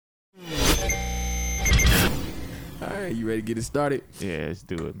All right, you ready to get it started? Yeah, let's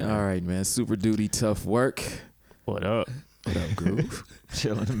do it, man. All right, man. Super duty, tough work. What up? What up, Groove?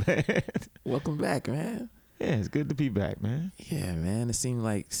 Chilling, man. Welcome back, man. Yeah, it's good to be back, man. Yeah, man. It seemed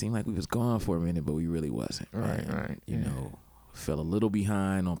like we was gone for a minute, but we really wasn't. Right, man. right. You Yeah. know, fell a little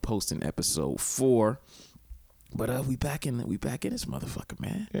behind on posting episode 4. But we back in this motherfucker,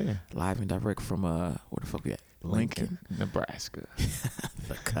 man. Yeah. Live and direct from where the fuck we at? Lincoln. Nebraska.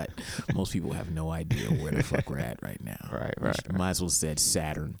 The cut. Most people have no idea where the fuck we're at right now. Right. Might as well said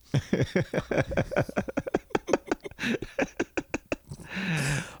Saturn.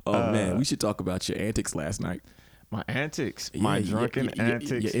 Man, we should talk about your antics last night. My antics, Yeah, my drunken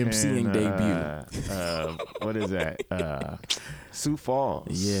antics. your MCing and, debut. What is that? Sioux Falls.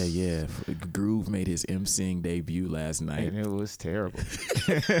 Yeah. Groove made his MCing debut last night. And it was terrible.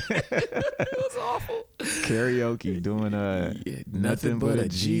 It was awful. Karaoke doing nothing but a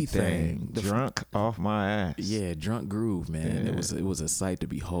G thing. Drunk off my ass. Yeah, drunk Groove, man. Yeah. It was a sight to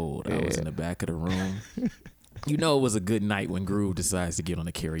behold. I Yeah. was in the back of the room. You know it was a good night when Groove decides to get on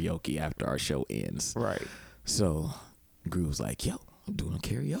the karaoke after our show ends. Right. So Groove's like, yo, I'm doing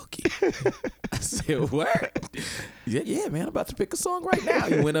karaoke. I said, what? Yeah, man, I'm about to pick a song right now.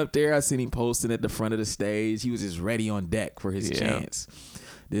 He went up there. I seen him posting at the front of the stage. He was just ready on deck for his chance.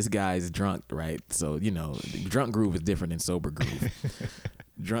 This guy's drunk, right? So, you know, drunk Groove is different than sober Groove.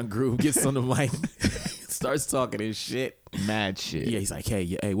 Drunk Groove gets on the mic, starts talking his shit. Mad shit. Yeah, he's like,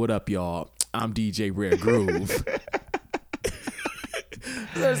 hey, what up, y'all? I'm DJ Rare Groove.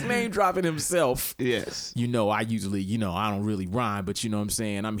 There's name dropping himself. Yes. You know, I usually, I don't really rhyme, but you know what I'm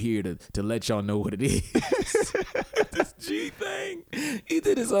saying? I'm here to let y'all know what it is. This G thing. He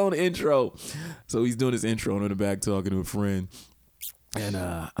did his own intro. So he's doing his intro and in the back talking to a friend. And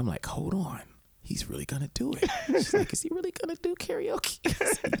I'm like, hold on. He's really going to do it. She's like, is he really going to do karaoke? I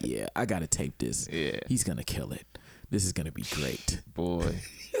said, yeah, I got to tape this. Yeah. He's going to kill it. This is going to be great. Boy.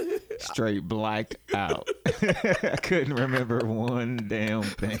 Straight blacked out. I couldn't remember one damn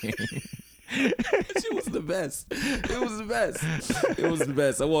thing. It was the best. It was the best. It was the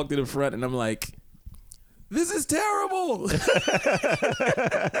best. I walked in the front and I'm like, this is terrible.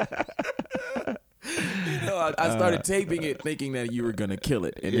 I started taping it thinking that you were going to kill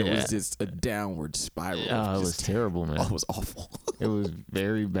it. And it was just a downward spiral. Oh, it was terrible, man. Oh, it was awful. It was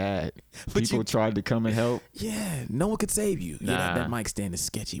very bad. But People tried to come and help. Yeah, no one could save you. Yeah, Nah. that mic stand is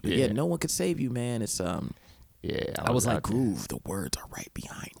sketchy. But Yeah. no one could save you, man. It's Yeah. I was like, out there. Groove, the words are right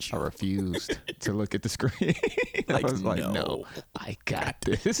behind you. I refused to look at the screen. I was like, no, I got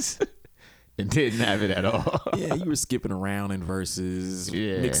this. And didn't have it at all. Yeah, you were skipping around in verses,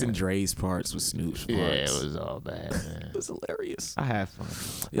 mixing Dre's parts with Snoop's parts. Yeah, it was all bad, man. It was hilarious. I had fun.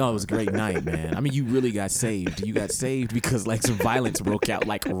 Yo, it was a great night, man. I mean, you really got saved. You got saved because like some violence broke out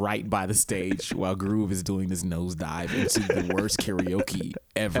like right by the stage while Groove is doing this nosedive into the worst karaoke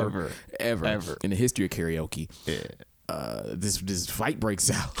ever in the history of karaoke. Yeah. This fight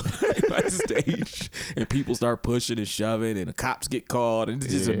breaks out by the stage, and people start pushing and shoving, and the cops get called, and it's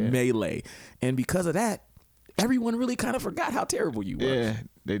just a melee. And because of that, everyone really kind of forgot how terrible you were. Yeah,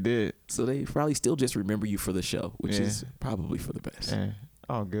 they did. So they probably still just remember you for the show, which is probably for the best. Yeah.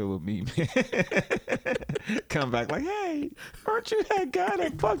 All good with me, man. Come back like, hey, aren't you that guy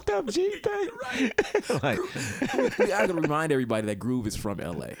that fucked up G thing? Right. Like, I gotta remind everybody that Groove is from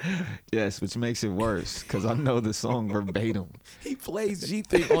LA. yes, which makes it worse because I know the song verbatim. He plays G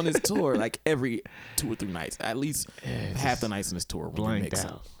thing on his tour like every 2 or 3 nights. At least half the nights on his tour. Blanked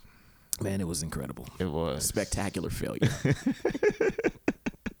out. Man, it was incredible. It was. Spectacular failure.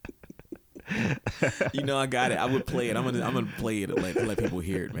 You know, I got it. I would play it. I'm gonna play it and let people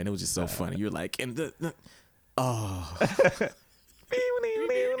hear it, man. It was just so funny. You're like, and he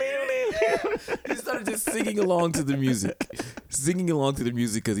started just singing along to the music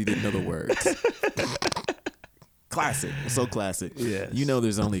because he didn't know the words. Classic, so classic. Yes. You know,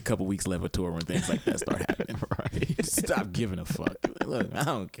 there's only a couple weeks left of tour when things like that start happening. Right. Stop giving a fuck. Look, I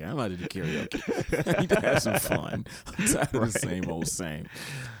don't care. I'm about to do karaoke. I need to have some fun. I'm tired of the same old same.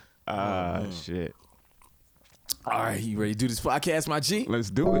 Shit. All right, you ready to do this podcast, my G? Let's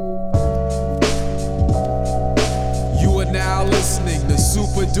do it. You are now listening to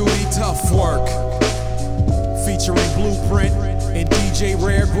Super Duty Tough Work, featuring Blueprint and DJ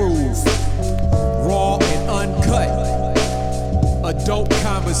Rare Groove. Raw and uncut, adult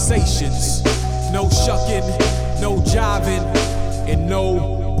conversations, no shucking, no jiving, and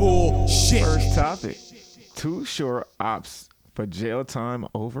no bullshit. First topic. Too short ops for jail time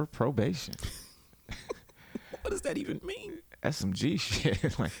over probation. What does that even mean? That's some G shit.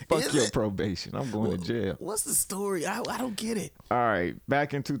 Like, fuck Is your it? probation. I'm going to jail. What's the story? I don't get it. All right.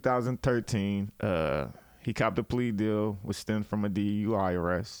 Back in 2013, he copped a plea deal which stemmed from a DUI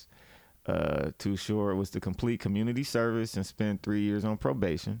arrest. Too Short was to complete community service and spend 3 years on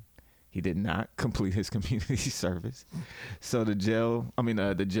probation. He did not complete his community service. So the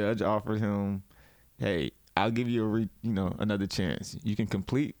judge offered him, hey, I'll give you another chance. You can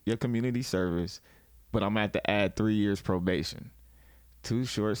complete your community service, but I'm going to have to add 3 years probation. Too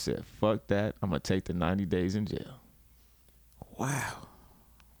Short said, fuck that. I'm going to take the 90 days in jail. Wow.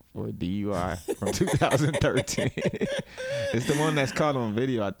 For a DUI from 2013. It's the one that's caught on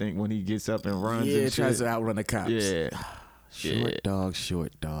video, I think, when he gets up and runs. Yeah, and tries shit. to outrun the cops. Yeah. Short dog,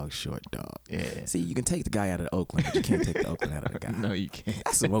 short dog, short dog. Yeah. See, you can take the guy out of Oakland, but you can't take the Oakland out of the guy. No, you can't.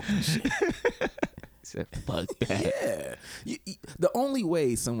 That's some Oakland shit. He said, fuck that. Yeah. The only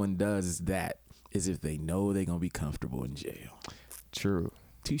way someone does that is if they know they're going to be comfortable in jail. True.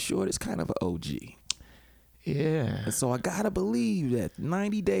 Too Short is kind of an OG. Yeah. And so I got to believe that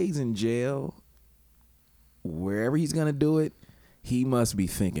 90 days in jail, wherever he's going to do it, he must be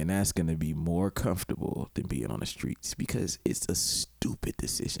thinking that's going to be more comfortable than being on the streets because it's a stupid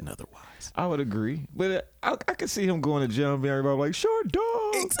decision otherwise. I would agree. But I could see him going to jail and being everybody like, short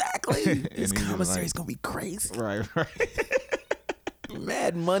dog. Exactly. His And he's commissary's like- going to be crazy. Right.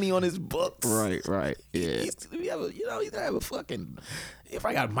 Mad money on his books. Right. Yeah. He's gonna have a fucking. If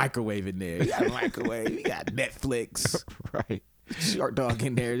I got a microwave in there, he got a microwave. He got Netflix. Right. Short dog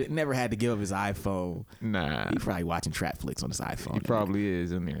in there. Never had to give up his iPhone. Nah. He probably watching Trap Flicks on his iPhone. He probably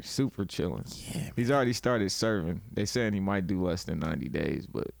is in there, super chilling. Yeah, man. He's already started serving. They saying he might do less than 90 days,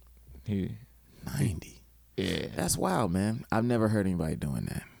 but he, 90. yeah, That's wild, man. I've never heard anybody doing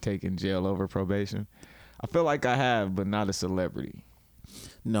that. taking jail over probation. I feel like I have, but not a celebrity.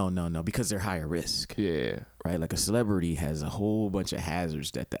 No, because they're higher risk, Yeah, right? Like a celebrity has a whole bunch of hazards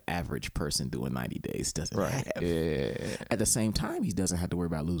that the average person doing 90 days doesn't right. have. Yeah, At the same time, he doesn't have to worry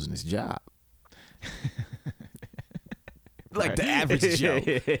about losing his job. Like the average Joe.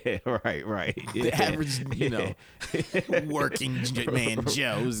 right. The average, working man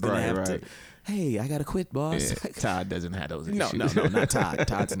Joe is going to have to, hey, I got to quit, boss. Yeah. Todd doesn't have those No, issues. no, not Todd.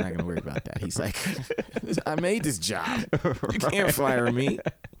 Todd's not going to worry about that. He's like, I made this job. You can't fire me.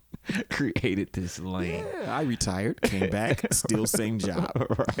 Created this lane. Yeah, I retired, came back, still same job.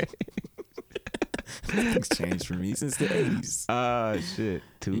 Right. Nothing's changed for me since the 80s. Ah, shit.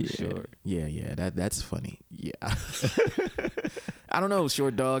 Too short. Yeah, that's funny. Yeah. I don't know,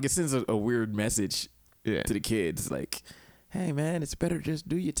 short dog. It sends a weird message Yeah. to the kids. Like, hey, man, it's better just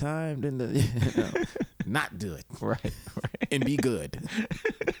do your time than not do it. Right. And be good.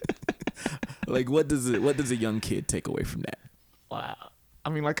 Like, what does a young kid take away from that? Wow. I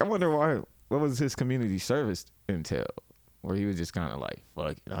mean, like, I wonder what was his community service entail? Where he was just kind of like,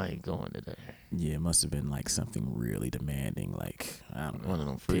 fuck it, I ain't going to that. Yeah, it must have been like something really demanding, like, I don't know, One of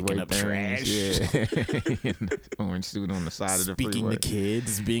them picking freeway up things. trash. Yeah. Orange suit on the side of the Speaking freeway. to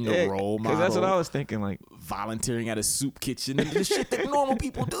kids, being a role model. Because that's what I was thinking, like, volunteering at a soup kitchen and the shit that normal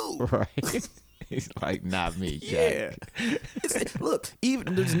people do. right. He's like, not me, Jack. Yeah. Look,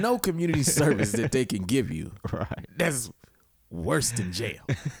 even there's no community service that they can give you Right. that's worse than jail.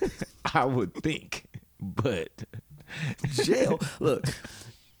 I would think, but Jail, look,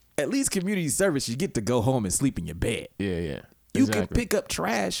 at least community service, you get to go home and sleep in your bed. yeah. You can pick up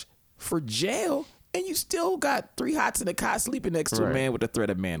trash for jail, and you still got 3 hots in a cot sleeping next to a Right. man with the threat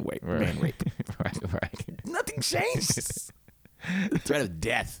of man rape. right. right. Nothing changes. The threat of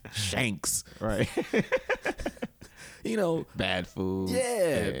death, shanks, Right. Bad food.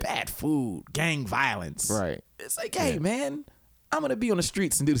 Yeah, bad food, gang violence. Right. It's like, hey, man, I'm going to be on the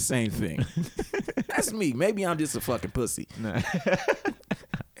streets and do the same thing. That's me. Maybe I'm just a fucking pussy. Nah.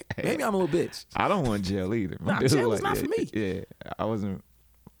 Maybe I'm a little bitch. I don't want jail either. Nah, Dude, jail is not for me. Yeah. I wasn't.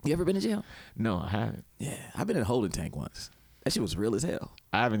 You ever been in jail? No, I haven't. Yeah, I've been in a holding tank once. That shit was real as hell.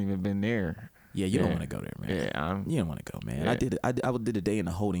 I haven't even been there. Yeah, you don't want to go there, man. Yeah, You don't want to go, man. Yeah. I did a day in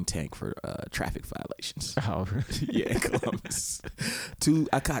a holding tank for traffic violations. Oh, really? Yeah, in Columbus.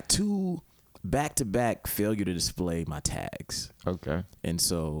 I caught 2 back-to-back failure to display my tags. Okay. And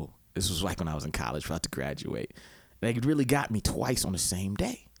so this was like when I was in college, about to graduate. They really got me twice on the same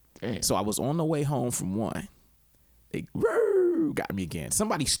day. Damn. So I was on the way home from one. They got me again.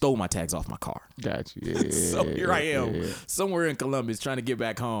 Somebody stole my tags off my car. Got you. Yeah, So here I am, yeah. somewhere in Columbus, trying to get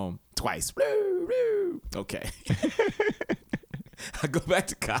back home twice. Okay. I go back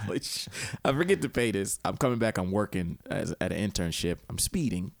to college. I forget to pay this. I'm coming back. I'm working at an internship. I'm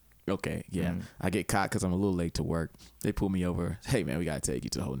speeding. Okay, yeah. I get caught because I'm a little late to work. They pull me over. Hey, man, we got to take you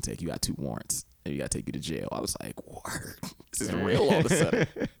to the holding tank. You got 2 warrants. And we got to take you to jail. I was like, word. This is real all of a sudden.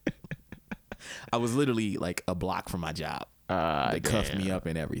 I was literally like a block from my job. They cuffed me up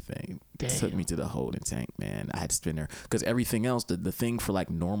and everything. Took me to the holding tank, man. I had to spend there because everything else, the thing for like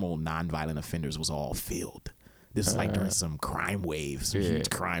normal non-violent offenders was all filled. This is like during some crime wave, some huge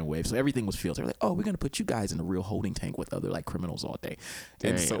crime wave. So everything was filled. They were like, "Oh, we're gonna put you guys in a real holding tank with other like criminals all day."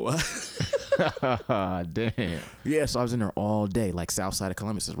 And so, damn. Yeah, so I was in there all day, like south side of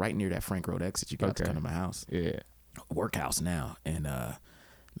Columbus. It's right near that Frank Road exit. You got to come to my house. Yeah. Workhouse now, and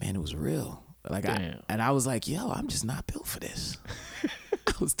man, it was real. Like I was like, yo, I'm just not built for this.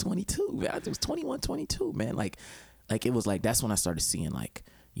 I was 22, man. I was 21, 22, man. Like it was like that's when I started seeing like,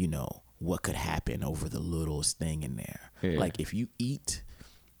 you know, what could happen over the littlest thing in there. Yeah. Like if you eat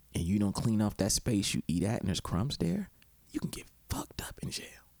and you don't clean up that space you eat at and there's crumbs there, you can get fucked up in jail.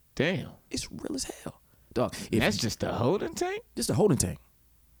 Damn. It's real as hell. Dog. That's just a holding tank? Just a holding tank.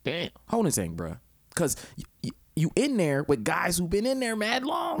 Damn. Holding tank, bro. Because you in there with guys who've been in there mad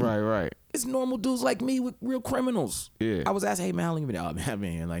long. Right. It's normal dudes like me with real criminals. Yeah. I was asked, hey, man, how long you been here? Oh, man, I've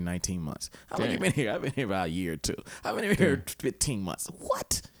been here like 19 months. How long you been here? I've been here about a year or two. I've been here 15 months.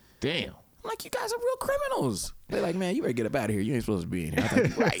 What? Damn. I'm like, you guys are real criminals. They're like, man, you better get up out of here. You ain't supposed to be in here. I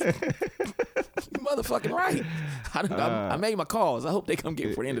was like, right. You motherfucking right. I made my calls. I hope they come get me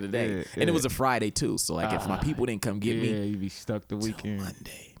before the end of the day. And it was a Friday, too. So, like, if my people didn't come get me. Yeah, you'd be stuck the weekend.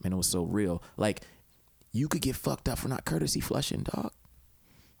 Monday. Man, it was so real. Like, you could get fucked up for not courtesy flushing, dog.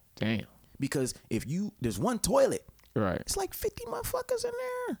 Damn. Because there's one toilet. Right. It's like 50 motherfuckers in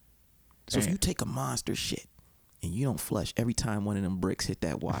there. So if you take a monster shit and you don't flush every time one of them bricks hit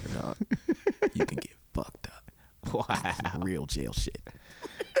that water, dog, you can get fucked up. Wow. Real jail shit.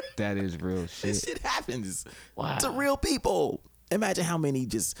 That is real shit. This shit happens. Wow. To real people. Imagine how many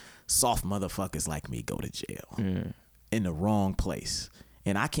just soft motherfuckers like me go to jail in the wrong place.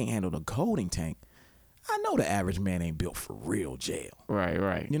 And I can't handle the holding tank. I know the average man ain't built for real jail.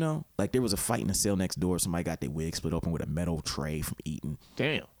 Right. You know? Like there was a fight in the cell next door. Somebody got their wig split open with a metal tray from eating.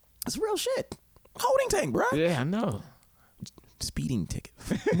 Damn. It's real shit. Holding tank, bro. Yeah, I know. Speeding ticket.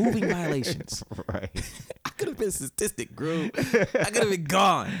 Moving violations. Right. I could have been a statistic, bro. I could have been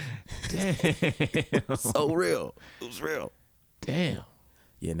gone. Damn. So real. It was real. Damn.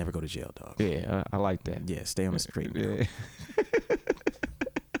 Yeah, never go to jail, dog. Yeah, I like that. Yeah, stay on the straight. Yeah.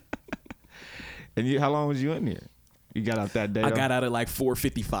 And how long was you in there? You got out that day? I got out at like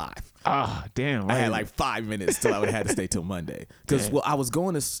 4:55. Ah, damn. I had like 5 minutes till I would have had to stay till Monday. Because I was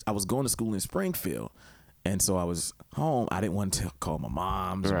going to school in Springfield, and so I was home. I didn't want to call my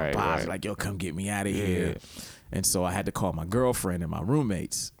moms or my pops like, yo, come get me out of here. And so I had to call my girlfriend and my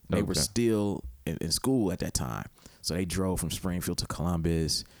roommates. They were still in school at that time, so they drove from Springfield to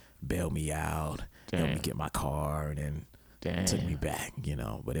Columbus, bailed me out, helped me get my car, and then took me back, you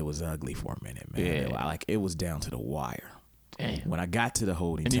know. But it was ugly for a minute, man. Yeah. It was down to the wire. Damn. When I got to the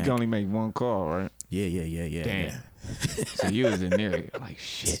holding tank. And you can only make one call, right? Yeah. Damn. Yeah. So you was in there like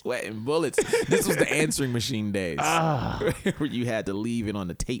shit. Sweating bullets. This was the answering machine days. Where you had to leave it on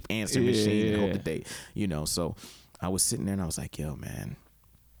the tape answering machine and hope that they, you know. So I was sitting there and I was like, yo, man,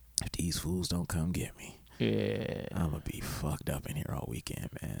 if these fools don't come get me, I'm going to be fucked up in here all weekend,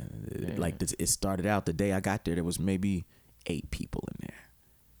 man. Like it started out the day I got there was maybe 8 people in there.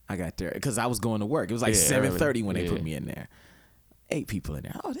 I got there because I was going to work. It was like 7:30 when they put me in there. 8 people in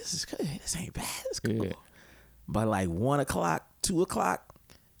there. Oh, this is good. This ain't bad. It's cool. Yeah. By like 1 o'clock, 2 o'clock,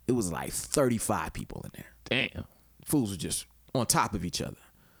 it was like 35 people in there. Damn. Fools were just on top of each other.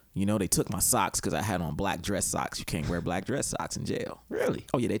 You know, they took my socks because I had on black dress socks. You can't wear black dress socks in jail. Really?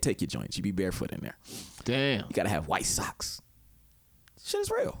 Oh, yeah, they take your joints. You be barefoot in there. Damn. You got to have white socks. Shit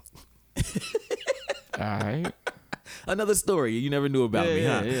is real. All right. Another story you never knew about me,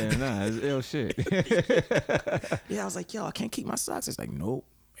 huh? Yeah, nah, it's ill shit. Yeah, I was like, yo, I can't keep my socks. It's like, nope.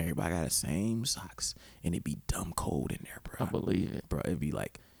 Everybody got the same socks. And it'd be dumb cold in there, bro. I believe it. Bro, it'd be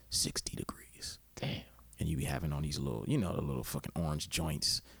like 60 degrees. Damn. And you be having on these little, you know, the little fucking orange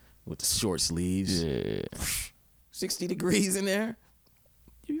joints with the short sleeves. Yeah. 60 degrees in there.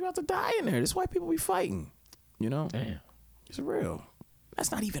 You be about to die in there. That's why people be fighting. You know? Damn. It's real.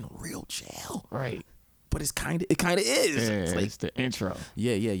 That's not even real jail. Right. But it kind of is. Yeah, it's, like, it's the intro.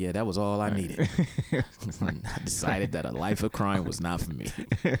 Yeah. That was all I needed. I decided that a life of crime was not for me.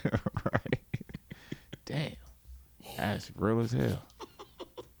 Right. Damn. That's real as hell.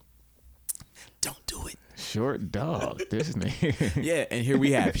 Don't do it. Short dog. This nigga. Yeah, and here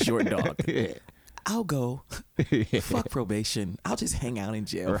we have Short Dog. Yeah. I'll go. Fuck probation. I'll just hang out in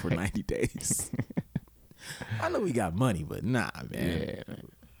jail for 90 days. I know we got money, but nah, man. Yeah,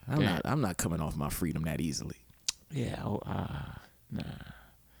 man. I'm not coming off my freedom that easily. Yeah. Nah.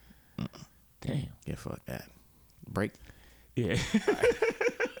 Damn. Yeah, fuck that. Break. Yeah.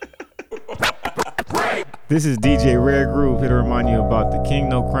 Break. This is DJ Rare Groove here to remind you about the King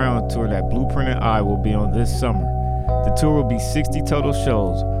No Crown tour that Blueprint and I will be on this summer. The tour will be 60 total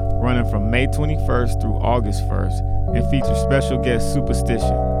shows, running from May 21st through August 1st, and feature special guest Superstition.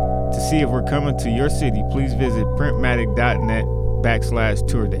 To see if we're coming to your city, please visit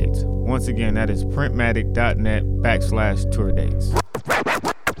printmatic.net/tour dates. Once again, that is printmatic.net/tour dates.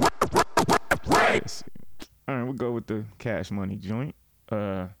 All right, we'll go with the Cash Money joint.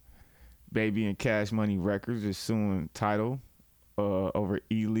 Baby and Cash Money Records is suing Tidal over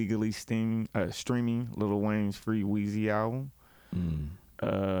illegally streaming Lil Wayne's Free Weezy album.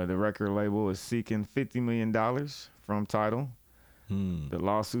 The record label is seeking $50 million from Tidal. The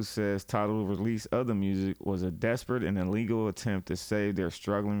lawsuit says Tidal's release of the music was a desperate and illegal attempt to save their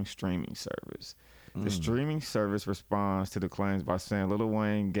struggling streaming service. The streaming service responds to the claims by saying Lil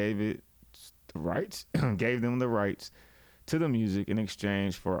Wayne gave them the rights to the music in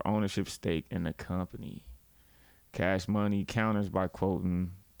exchange for ownership stake in the company. Cash Money counters by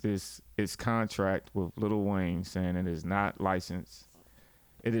quoting its contract with Lil Wayne, saying it is not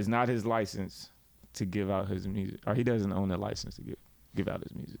his license to give out his music, or he doesn't own the license to give out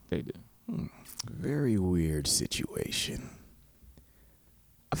his music. They do. Very weird situation.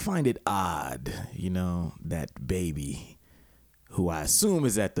 I find it odd, that Baby, who I assume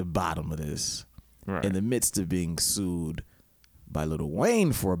is at the bottom of this, Right. in the midst of being sued by Lil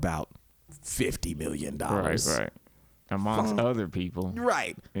Wayne for about $50 million. Right. Amongst other people.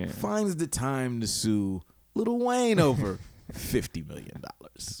 Right. Yeah. Finds the time to sue Lil Wayne over $50 million.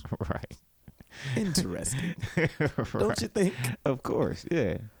 Right. Interesting. Right. Don't you think? Of course,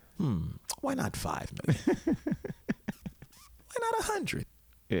 yeah. Why not 5 million? Why not 100?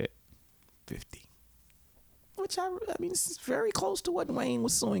 Yeah. 50. Which I mean, it's very close to what Wayne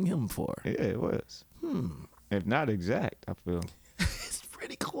was suing him for. Yeah, it was. If not exact, I feel. It's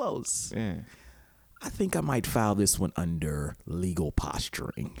pretty close. Yeah. I think I might file this one under legal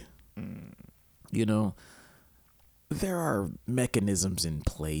posturing. There are mechanisms in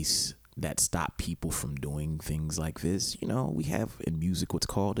place that stop people from doing things like this. We have in music what's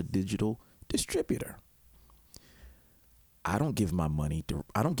called a digital distributor. I don't give my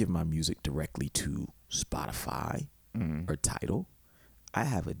music directly to Spotify or Tidal. I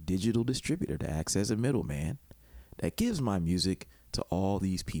have a digital distributor that acts as a middleman that gives my music to all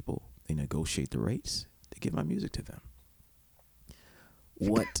these people. They negotiate the rates. They give my music to them.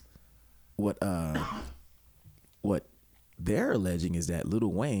 What they're alleging is that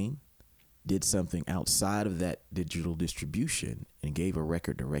Lil Wayne did something outside of that digital distribution and gave a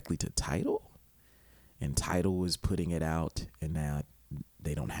record directly to Tidal, and Tidal was putting it out, and now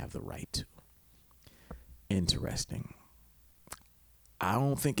they don't have the right to. Interesting. I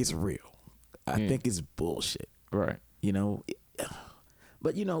don't think it's real. I think it's bullshit. Right.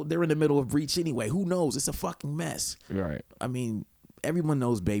 But they're in the middle of breach anyway. Who knows? It's a fucking mess. Right. I mean, everyone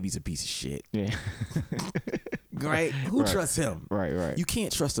knows Baby's a piece of shit. Yeah. Right? Who trusts him? Right. You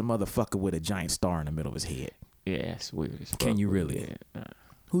can't trust a motherfucker with a giant star in the middle of his head. Yeah, it's weird as fuck. Can you really? Yeah. Nah.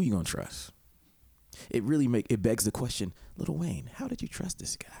 Who you gonna trust? It begs the question, Lil Wayne, how did you trust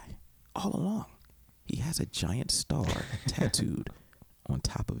this guy all along? He has a giant star tattooed on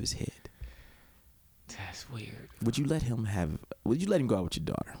top of his head. That's weird. Would you let him go out with your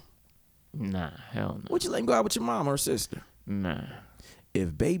daughter? Nah, hell no. Would you let him go out with your mom or sister? Nah.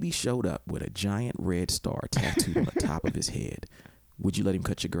 If Baby showed up with a giant red star tattooed on the top of his head, would you let him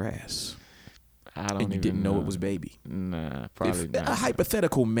cut your grass? I don't And you even didn't know it was Baby? Nah, probably If not. a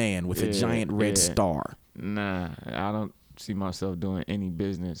hypothetical man with a giant red star. Nah, I don't see myself doing any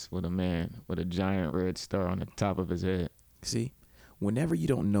business with a man with a giant red star on the top of his head. See, whenever you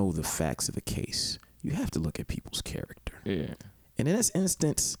don't know the facts of a case, you have to look at people's character. Yeah. And in this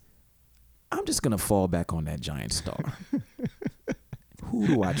instance, I'm just going to fall back on that giant star. Who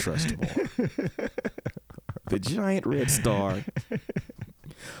do I trust more? The giant red star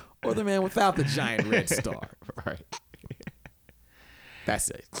or the man without the giant red star? Right. That's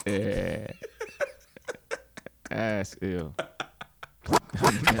it. Yeah. That's ill.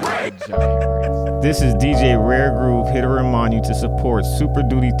 This is DJ Rare Groove here to remind you to support Super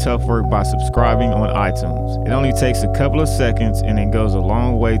Duty Tough Work by subscribing on iTunes. It only takes a couple of seconds and it goes a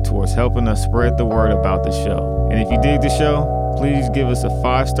long way towards helping us spread the word about the show. And if you dig the show, please give us a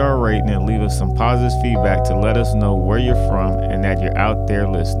 5-star rating and leave us some positive feedback to let us know where you're from and that you're out there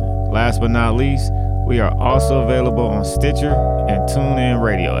listening. Last but not least, we are also available on Stitcher and TuneIn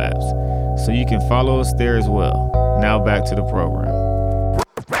radio apps, so you can follow us there as well. Now back to the program.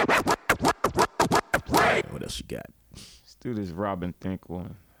 What else you got? Let's do this Robin Thicke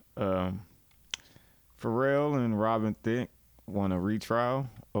one. Pharrell and Robin Thicke won a retrial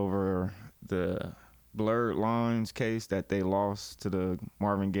over the Blurred Lines case that they lost to the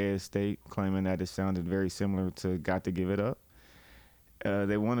Marvin Gaye estate, claiming that it sounded very similar to Got to Give It Up.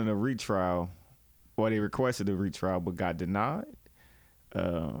 They wanted a retrial, or they requested a retrial, but got denied.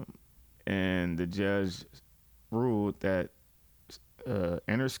 And the judge ruled that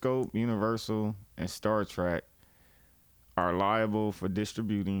Interscope, Universal, and Star Trek are liable for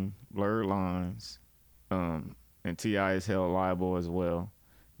distributing Blurred Lines, and T.I. is held liable as well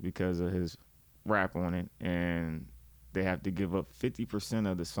because of his rap on it, and they have to give up 50%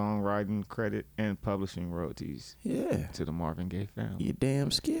 of the songwriting credit and publishing royalties to the Marvin Gaye family. You damn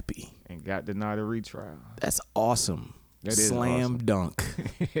Skippy. And got denied a retrial. That's awesome. That is Slam awesome. dunk.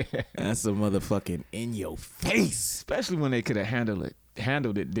 That's a motherfucking in your face. Especially when they could have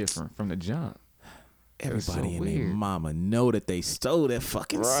handled it different from the jump. Everybody so and their weird. mama know that they stole that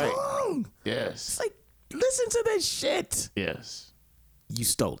fucking Right. song. Yes. It's like, listen to that shit. Yes. You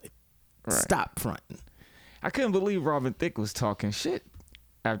stole it. Right. Stop fronting. I couldn't believe Robin Thicke was talking shit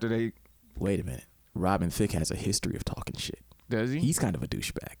after they. Wait a minute. Robin Thicke has a history of talking shit. Does he? He's kind of a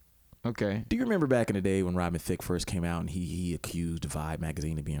douchebag. Okay. Do you remember back in the day when Robin Thicke first came out and he accused Vibe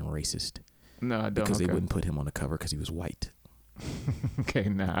magazine of being racist No, I don't. because they okay. wouldn't put him on the cover because he was white? Okay,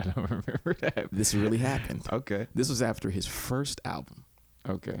 nah, I don't remember that. This really happened. Okay. This was after his first album,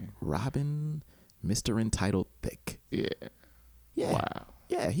 Okay. Robin, Mr. Entitled Thicke. Yeah. Yeah. Wow.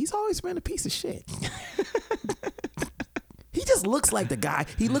 Yeah, he's always been a piece of shit. He just looks like the guy.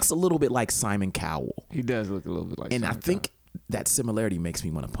 He looks a little bit like Simon Cowell. He does look a little bit like. And I Simon think that similarity makes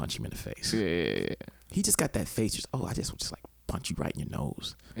me want to punch him in the face. Cowell. Yeah. He just got that face. Just, I just like punch you right in your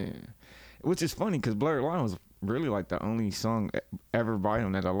nose. Yeah. Which is funny because Blurred Line was really like the only song ever by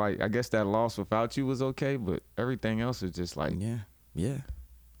him that I like. I guess that Lost Without You was okay, but everything else is just like Yeah. it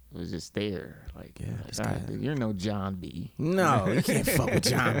was just there. Like, Yeah, like, this all guy- right, dude, you're no John B. No, you can't fuck with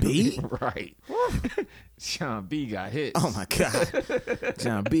John B. Right. John B got hits. Oh my God.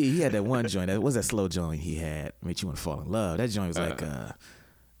 John B, he had that one joint. What was that slow joint he had? Made you want to fall in love. That joint was like,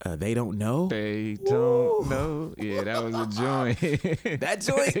 They Don't Know. They don't know. Yeah, that was a joint. That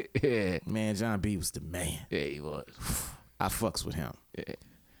joint? Yeah. Man, John B was the man. Yeah, he was. I fucks with him. Yeah.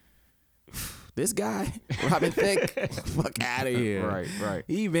 This guy, Robin Thicke, fuck out of here. Right.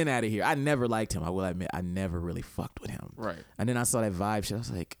 He been out of here. I never liked him. I will admit, I never really fucked with him. Right. And then I saw that Vibe shit. I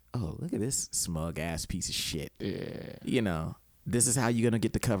was like, oh, look at this smug ass piece of shit. Yeah. You know, this is how you're gonna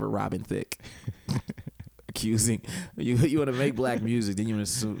get to cover Robin Thicke. Accusing you want to make black music, then you want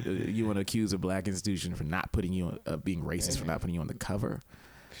to accuse a black institution for not putting you on, being racist for not putting you on the cover.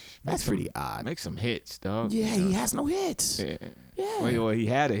 That's pretty odd. Make some hits, dog. Yeah, he has no hits. Yeah. Yeah. Well, he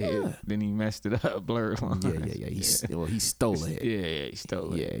had a hit. Yeah. Then he messed it up. Blurred Lines. Yeah. He stole it. Yeah, he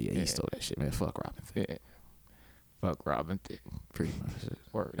stole it. Yeah, he stole that shit, man. Fuck Robin Thicke. Yeah. Fuck Robin Thicke. Pretty much.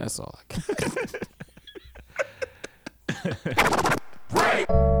 Word. That's all I got.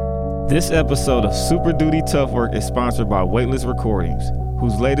 This episode of Super Duty Tough Work is sponsored by Weightless Recordings,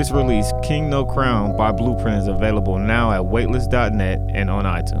 whose latest release, King No Crown by Blueprint, is available now at weightless.net and on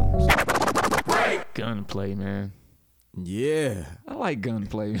iTunes. Gunplay, man. Yeah. I like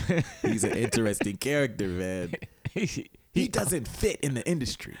Gunplay, man. He's an interesting character, man. He doesn't fit in the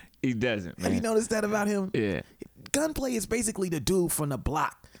industry. He doesn't, man. Have you noticed that about him? Yeah. Gunplay is basically the dude from the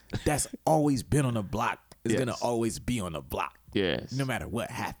block that's always been on the block, is Yes. going to always be on the block, Yes. no matter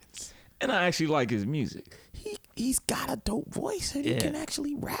what happens. And I actually like his music. He's got a dope voice and he Yeah. can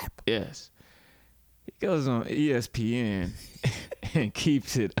actually rap. Yes. He goes on ESPN and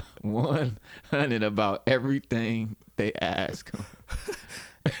keeps it 100 about everything they ask him.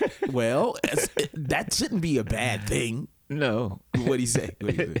 Well, that shouldn't be a bad thing. No. What'd he say?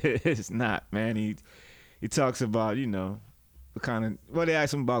 It's not, man. He talks about, they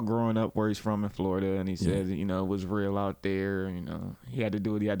asked him about growing up where he's from in Florida, and he said, it was real out there. He had to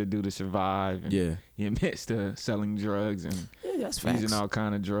do what he had to do to survive. And Yeah. he admits to selling drugs and Yeah, that's facts. using all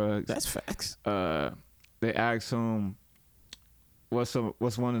kind of drugs. That's facts. They asked him what's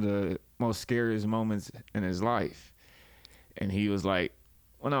one of the most scariest moments in his life, and he was like,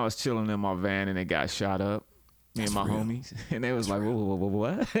 when I was chilling in my van and it got shot up, me and my real. homies, and they was like, whoa,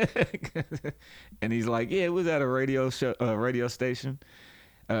 what? And he's like, yeah, it was at a radio station.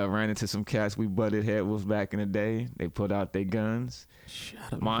 Ran into some cats we butted head with back in the day. They put out their guns.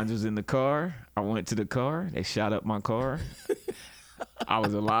 Shut up. Mine was in the car. I went to the car. They shot up my car. I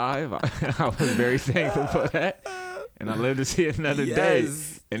was alive. I was very thankful for that. And I lived to see another day.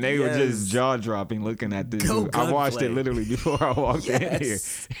 Yes. And they were just jaw dropping looking at this Go dude. I watched it Gunplay. literally before I walked in here.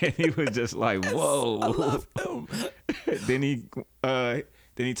 Yes. And he was just like, whoa. I love him. Then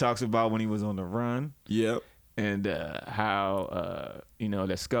he talks about when he was on the run. Yep. And how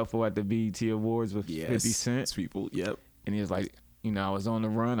that scuffle at the BET Awards with 50 Cent. People, yep. And he was like, I was on the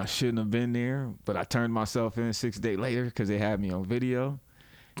run. I shouldn't have been there, but I turned myself in 6 days later because they had me on video.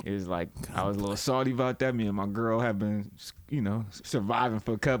 It was like I was a little salty about that. Me and my girl have been, surviving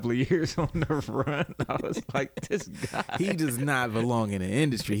for a couple of years on the run. I was like, this guy. He does not belong in the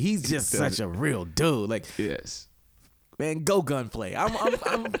industry. He's just such a real dude. Like, yes. Man, go Gunplay.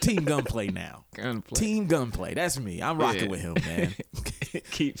 I'm team Gunplay now. Gunplay. Team Gunplay. That's me. I'm rocking with him, man.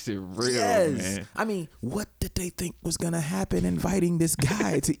 Keeps it real, man. I mean, what did they think was going to happen inviting this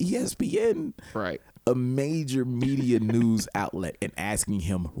guy to ESPN? Right. A major media news outlet, and asking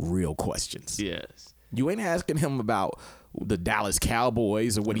him real questions. Yes. You ain't asking him about the Dallas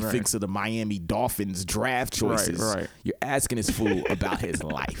Cowboys or what he thinks of the Miami Dolphins draft choices. Right. You're asking this fool about his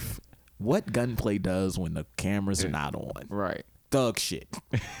life. What Gunplay does when the cameras are not on. Right. Thug shit.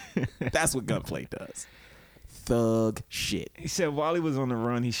 That's what Gunplay does. Thug shit. He said while he was on the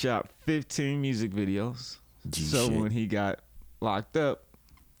run, he shot 15 music videos. When he got locked up,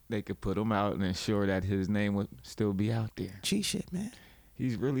 they could put him out and ensure that his name would still be out there. G shit, man.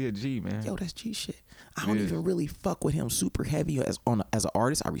 He's really a G, man. Yo, that's G shit. I don't even really fuck with him super heavy as an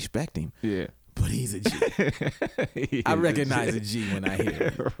artist. I respect him. Yeah. But he's a G. I recognize a G when I hear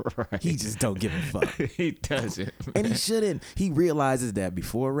him. Right. He just don't give a fuck. He doesn't. And he shouldn't. He realizes that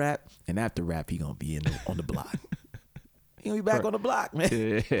before rap and after rap, he gonna be on the block. He gonna be back on the block,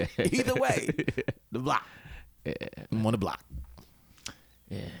 man. Yeah. Either way, the block. Yeah. I'm on the block.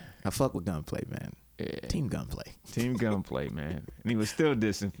 Yeah. I fuck with Gunplay, man. Yeah. Team Gunplay. Team Gunplay, man. And he was still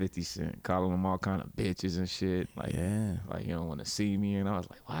dissing 50 Cent, calling him all kind of bitches and shit. Like, like you don't want to see me. And I was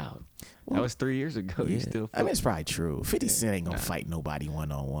like, wow, that was 3 years ago. Yeah. You still I mean, it's probably true. 50 Cent ain't gonna fight nobody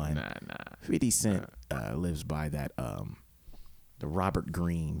one-on-one. Nah. 50 Cent lives by that, the Robert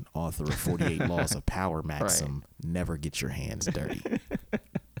Greene, author of 48 Laws of Power maxim, never get your hands dirty.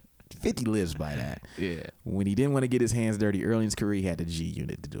 50 lives by that. Yeah. When he didn't want to get his hands dirty early in his career, he had the G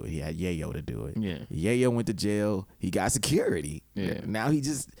Unit to do it. He had Yayo to do it. Yeah. Yayo went to jail. He got security. Yeah. Now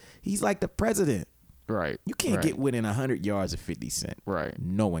he's like the president. Right. You can't get within 100 yards of 50 Cent. Right.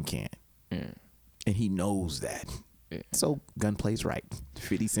 No one can. Yeah. And he knows that. Yeah. So Gunplay's right.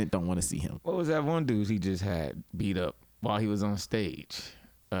 50 Cent don't want to see him. What was that one dude he just had beat up while he was on stage?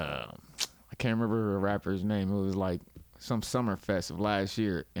 I can't remember a rapper's name. It was like some summer fest of last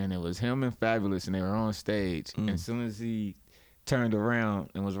year, and it was him and Fabulous, and they were on stage. And as soon as he turned around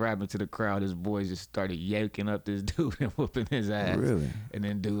and was rapping to the crowd, his boys just started yanking up this dude and whooping his ass. Really? And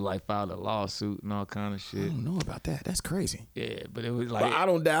then dude like filed a lawsuit and all kind of shit. I don't know about that. That's crazy. Yeah, but it was like, But I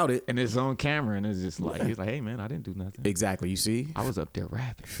don't doubt it. and it's on camera, and it's just like, he's like, hey man, I didn't do nothing. Exactly. You see? I was up there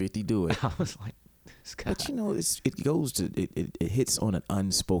rapping. 50 do it. I was like, this guy. But it hits on an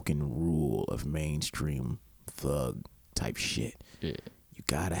unspoken rule of mainstream thug type shit. Yeah. You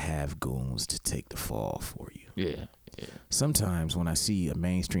gotta have goons to take the fall for you. Yeah. Sometimes when I see a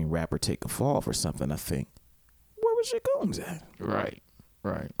mainstream rapper take a fall for something, I think, where was your goons at? Right.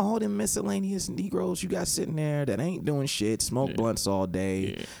 All them miscellaneous Negroes you got sitting there that ain't doing shit, smoke blunts all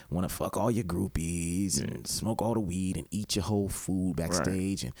day, want to fuck all your groupies and smoke all the weed and eat your whole food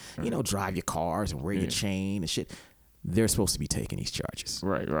backstage and, drive your cars and wear your chain and shit. They're supposed to be taking these charges.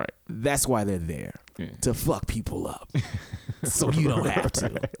 Right. That's why they're there, to fuck people up. So you don't have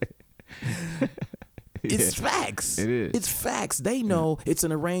to. It's facts. It is. It's facts. They know it's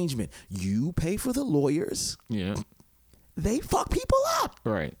an arrangement. You pay for the lawyers. Yeah. They fuck people up.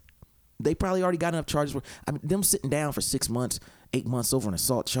 Right. They probably already got enough charges. Them sitting down for 6 months, 8 months over an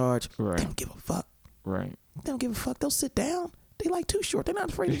assault charge. Right. They don't give a fuck. Right. They don't give a fuck. They'll sit down. They like Too Short. They're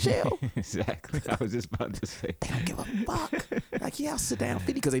not afraid of jail. Exactly. I was just about to say. They don't give a fuck. Like, I'll sit down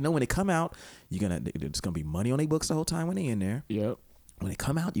 50 because they know when they come out, there's gonna be money on their books the whole time when they in there. Yep. When they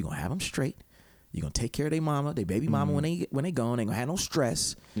come out, you're gonna have them straight. You're gonna take care of their mama, their baby mama when they gone. They ain't gonna have no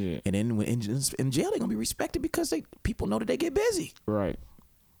stress. Yeah. And then in jail, they're gonna be respected because people know that they get busy. Right.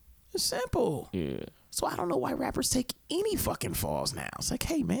 It's simple. Yeah. So I don't know why rappers take any fucking falls now. It's like,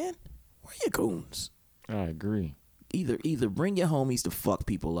 hey man, where your goons? I agree. Either bring your homies to fuck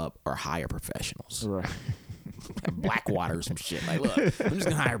people up or hire professionals. Right. Blackwater or some shit. Like, look, I'm just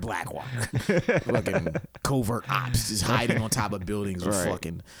gonna hire Blackwater. Fucking covert ops just hiding on top of buildings with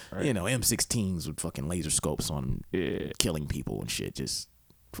fucking, M16s with fucking laser scopes on, killing people and shit, just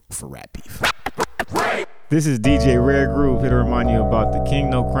for rap beef. This is DJ Rare Groove here to remind you about the King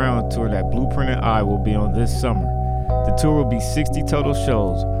No Crown tour that Blueprint and I will be on this summer. The tour will be 60 total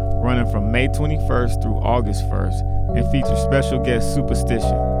shows, running from May 21st through August 1st, and features special guest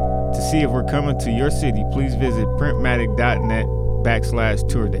Superstition. To see if we're coming to your city, please visit printmatic.net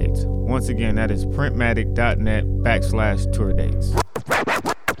printmatic.net/tour dates. Once again, that is printmatic.net/tour dates.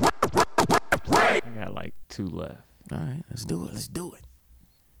 I got like 2 left. All right, let's do it. Let's do it.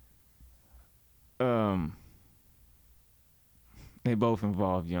 They both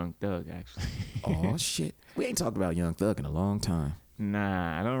involve Young Thug, actually. Oh shit, we ain't talked about Young Thug in a long time.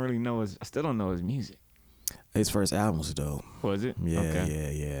 Nah, I don't really know I still don't know his music. His first album was dope. Was it? Yeah,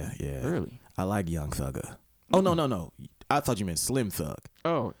 Okay. yeah. Really? I like Young Thugger. Oh no. I thought you meant Slim Thug.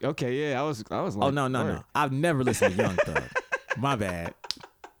 Oh, okay, yeah. I was like, Oh no. I've never listened to Young Thug. My bad.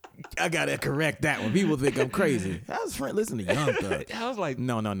 I gotta correct that one. People think I'm crazy. I was listening to Young Thug. I was like,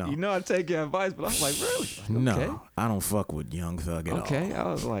 No. you know, I take your advice, but I was like, really? No, Okay. I don't fuck with Young Thug at all. Okay,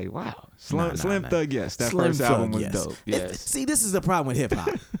 I was like, wow. Nah. Slim Thug, yes. That Slim first Thug, album was yes. dope. Yes. See, this is the problem with hip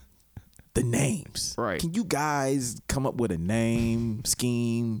hop. The names. Right. Can you guys come up with a name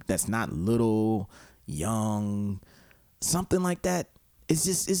scheme that's not Little, Young, something like that?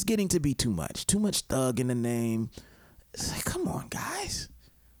 It's getting to be too much. Too much thug in the name. It's like, come on, guys.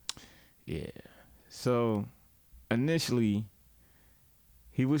 Yeah. So initially,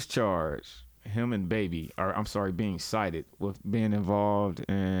 he was charged, him and being cited with being involved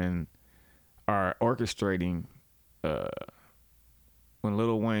in or orchestrating when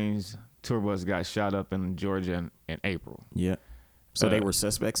Lil Wayne's tour bus got shot up in Georgia in April. Yeah. So they were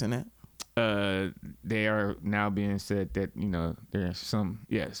suspects in that? They are now being said that, that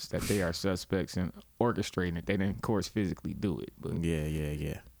they are suspects in orchestrating it. They didn't, of course, physically do it. But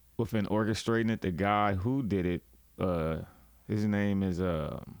Yeah. within orchestrating it, the guy who did it, his name is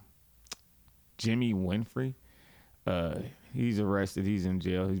Jimmy Winfrey. He's arrested. He's in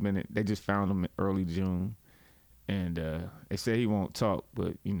jail. They just found him in early June. And they say he won't talk,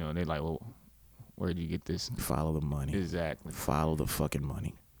 but, they're like, well, where'd you get this? Follow the money. Exactly. Follow the fucking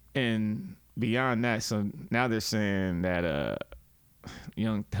money. And beyond that, so now they're saying that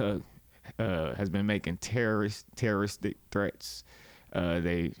Young Thug has been making terroristic threats.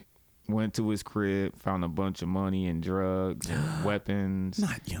 They went to his crib, found a bunch of money and drugs and weapons.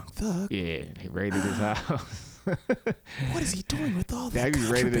 Not Young Thug. Yeah, they raided his house. What is he doing with all that? They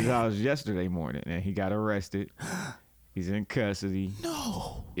raided his contraband? house yesterday morning, and he got arrested. He's in custody.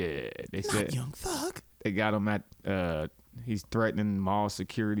 No. Yeah, they Not said Young Thug. they got him at. He's threatening mall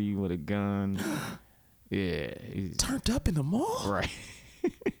security with a gun. Yeah, he's Turned up in the mall? right.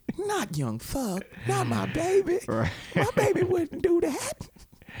 Not Young Thug. Not my baby. Right. My baby wouldn't do that.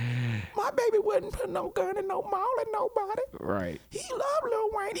 My baby wouldn't put no gun in no mall at nobody. Right. He loved Lil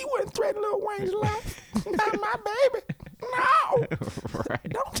Wayne. He wouldn't threaten Lil Wayne's life. Not my baby. No. Right.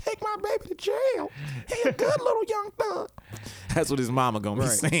 Don't take my baby to jail. He a good little Young Thug. That's what his mama gonna be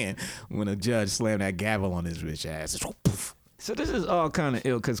saying when a judge slammed that gavel on his bitch ass. So this is all kind of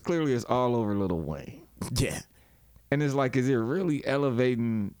ill because clearly it's all over Lil Wayne. Yeah. And it's like, is it really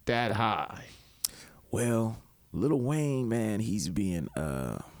elevating that high? Well, Lil Wayne, man, he's being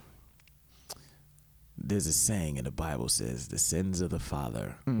there's a saying in the Bible says the sins of the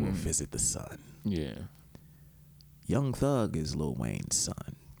father will visit the son. Yeah. Young Thug is Lil Wayne's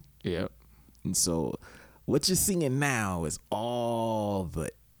son. Yep. And so what you're seeing now is all the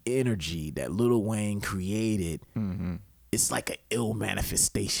energy that Lil Wayne created. Mm-hmm. It's like an ill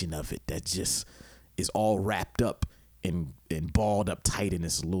manifestation of it that just is all wrapped up and balled up tight in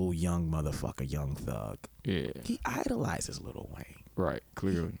this little young motherfucker, Young Thug. Yeah. He idolizes Lil Wayne. Right.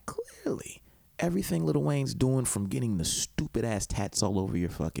 Clearly. Clearly. Everything Lil Wayne's doing, from getting the stupid ass tats all over your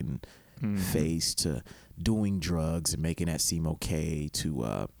fucking face to doing drugs and making that seem okay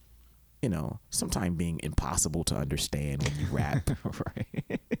to sometimes being impossible to understand when you rap.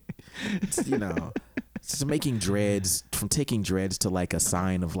 Right. To making dreads, from taking dreads to like a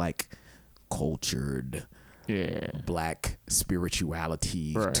sign of like cultured black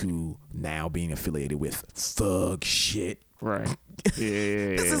spirituality to now being affiliated with thug shit. Right.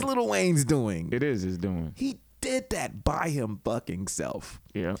 Yeah. This is Lil Wayne's doing. It is his doing. He did that by him fucking self.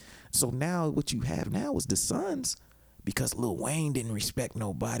 Yeah. So now what you have now is the sons, because Lil Wayne didn't respect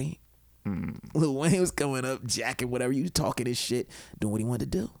nobody. Lil Wayne was coming up, jacking whatever, you talking his shit, doing what he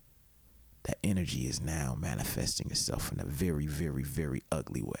wanted to do. That energy is now manifesting itself in a very, very, very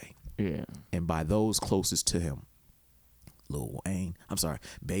ugly way. Yeah. And by those closest to him,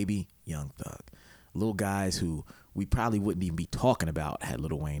 Baby, Young Thug. Little guys who we probably wouldn't even be talking about had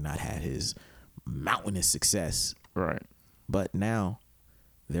Lil Wayne not had his mountainous success. Right. But now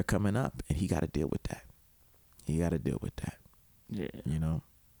they're coming up and he got to deal with that. Yeah.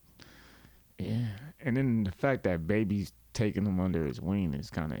 Yeah. And then the fact that Baby's taking him under his wing is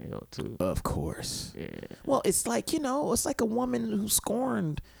kind of ill too. Of course. Yeah. Well, it's like, it's like a woman who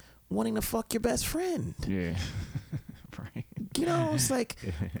scorned wanting to fuck your best friend. Yeah. Right. You know, it's like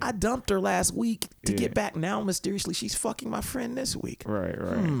I dumped her last week to get back. Now mysteriously she's fucking my friend this week. Right.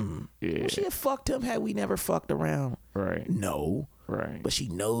 Yeah. Would she have fucked him had we never fucked around? Right. No. Right. But she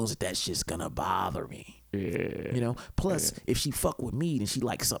knows that shit's gonna bother me. Yeah. You know. Plus, if she fuck with me, then she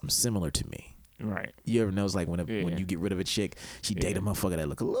likes something similar to me. Right. You ever know, it's like when you get rid of a chick, she date a motherfucker that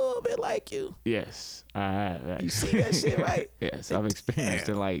look a little bit like you. Yes, I have. You see that shit, right? Yes, I've experienced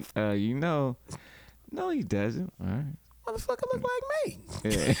it. Like, no, he doesn't. All right. Motherfucker look like me.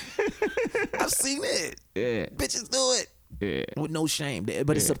 Yeah. I've seen it. Yeah. Bitches do it. Yeah. With no shame,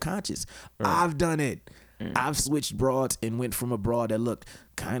 but it's subconscious. I've done it. I've switched broads and went from a broad that looked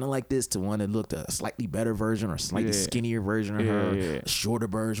kind of like this to one that looked a slightly better version or a slightly skinnier version of her, a shorter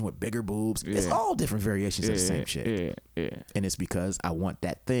version with bigger boobs. It's all different variations of the same shit. Yeah. And it's because I want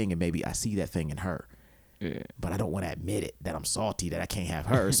that thing and maybe I see that thing in her. Yeah. But I don't want to admit it, that I'm salty that I can't have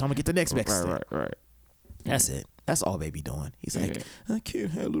her. So I'm going to get the next best thing. Right. That's it. That's all they be doing. He's like, I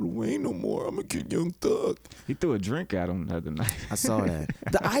can't have Lil Wayne no more. I'm going to get Young Thug. He threw a drink at him the other night. I saw that.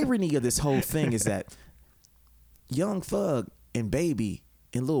 The irony of this whole thing is that Young Thug and Baby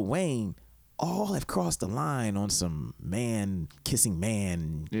and Lil Wayne all have crossed the line on some man kissing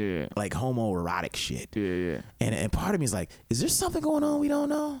man, like homoerotic shit. Yeah. And part of me is like, is there something going on we don't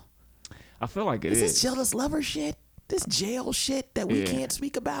know? I feel like it is. This jealous lover shit? This jail shit that we can't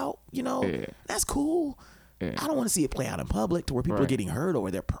speak about? You know, that's cool. I don't want to see it play out in public to where people are getting hurt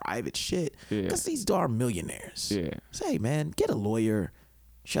over their private shit. Because these are millionaires. Say, man, get a lawyer.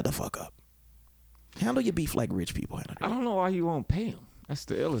 Shut the fuck up. Handle your beef like rich people handle it. I don't know why you won't pay him. That's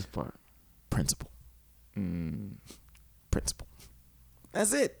the illest part. Principle. Principle.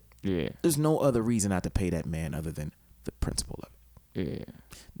 That's it. Yeah. There's no other reason not to pay that man other than the principle of it. Yeah.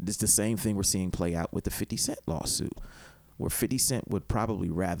 It's the same thing we're seeing play out with the 50 Cent lawsuit, where 50 Cent would probably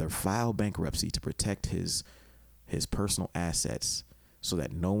rather file bankruptcy to protect his personal assets so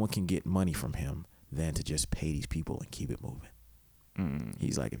that no one can get money from him than to just pay these people and keep it moving.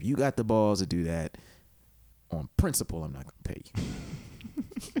 He's like, if you got the balls to do that, on principle, I'm not going to pay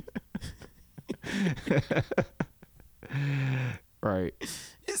you. Right.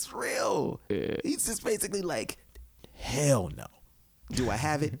 It's real. Yeah. He's just basically like, hell no. Do I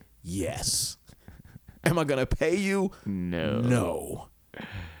have it? Yes. Am I going to pay you? No. No.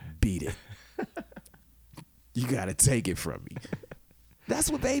 Beat it. You got to take it from me.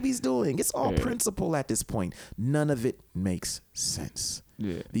 That's what Baby's doing. It's all principle at this point. None of it makes sense.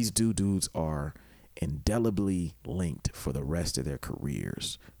 Yeah. These dudes are indelibly linked for the rest of their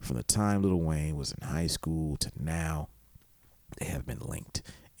careers. From the time Lil Wayne was in high school to now, they have been linked.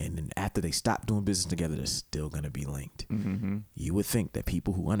 And then after they stop doing business together, they're still going to be linked. Mm-hmm. You would think that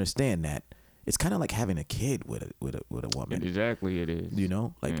people who understand that, it's kind of like having a kid with a woman. Exactly, it is. You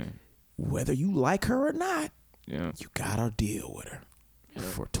know, like whether you like her or not, you got to deal with her.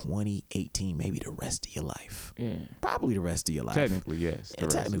 For 2018, maybe the rest of your life. Yeah. Probably the rest of your life. Technically, yes.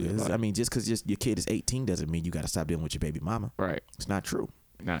 Technically. I mean, just because your kid is 18 doesn't mean you got to stop dealing with your baby mama. Right. It's not true.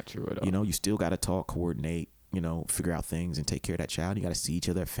 Not true at all. You know, you still got to talk, coordinate, you know, figure out things and take care of that child. You got to see each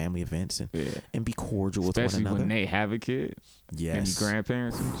other at family events and be cordial with one another. Especially when they have a kid. Yes. And your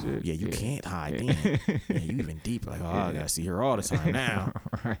grandparents and shit. Yeah, you can't hide then. Yeah, you even deeper. Like, I got to see her all the time now.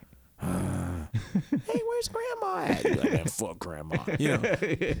 Right. Hey, where's grandma at? You're like, man, fuck grandma. You know,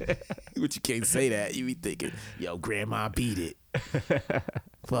 but you can't say that. You be thinking, yo, grandma beat it.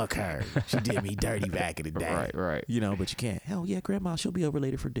 Fuck her. She did me dirty back in the day. Right. You know, but you can't. Hell yeah, grandma, she'll be over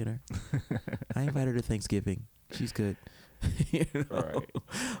later for dinner. I invite her to Thanksgiving. She's good. You know? Right.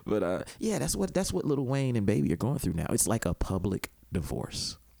 But yeah, that's what Lil Wayne and Baby are going through now. It's like a public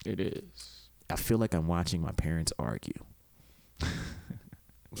divorce. It is. I feel like I'm watching my parents argue.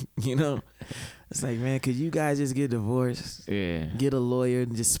 You know, it's like, man, could you guys just get divorced? Yeah. Get a lawyer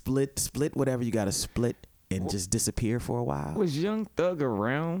and just split whatever you got to split and just disappear for a while. Was Young Thug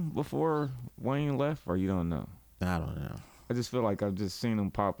around before Wayne left, or you don't know? I don't know. I just feel like I've just seen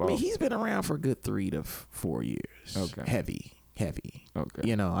him pop I mean, up. he's been around for a good 3 to 4 years. Okay. Heavy. Okay.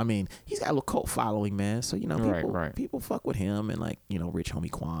 You know, I mean, he's got a little cult following, man. So, you know, people fuck with him and like, you know, Rich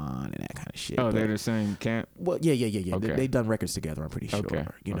Homie Quan and that kind of shit. Oh, but, they're the same camp? well, yeah. Okay. They've done records together, I'm pretty sure. Okay.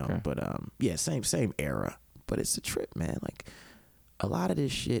 You know, Okay. but yeah, same era. But it's a trip, man. Like a lot of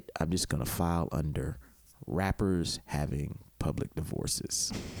this shit, I'm just gonna file under rappers having public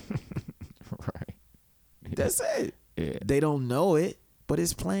divorces. Right. That's it. Yeah. They don't know it, but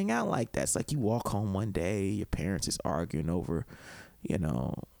it's playing out like that. It's like you walk home one day, your parents is arguing over, you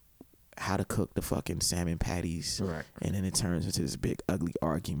know, how to cook the fucking salmon patties. Right. And then it turns into this big ugly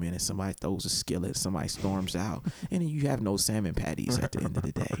argument, and somebody throws a skillet, somebody storms out, and then you have no salmon patties at the end of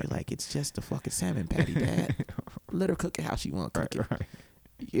the day. You're like, it's just a fucking salmon patty, Dad. Let her cook it how she want to cook it. Right.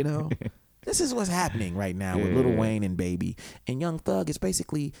 You know? This is what's happening right now with Lil Wayne and Baby. And Young Thug is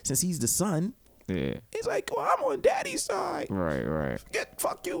basically, since he's the son, he's like, well, I'm on Daddy's side. Right.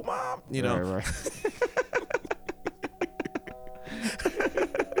 Fuck you, Mom. You know? Right.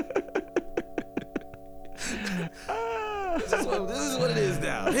 This is what it is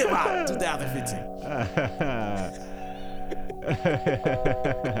now. Hip Hop 2015.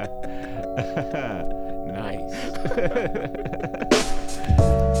 Nice.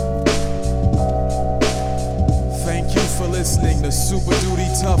 Thank you for listening to Super Duty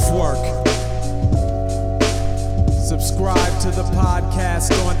Tough Work. Subscribe to the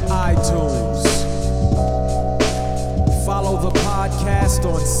podcast on iTunes. Follow the podcast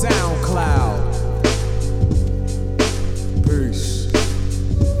on SoundCloud. Peace.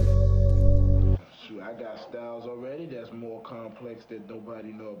 Shoot, I got styles already that's more complex that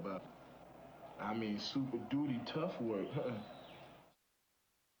nobody know about. I mean, Super Duty Tough Work.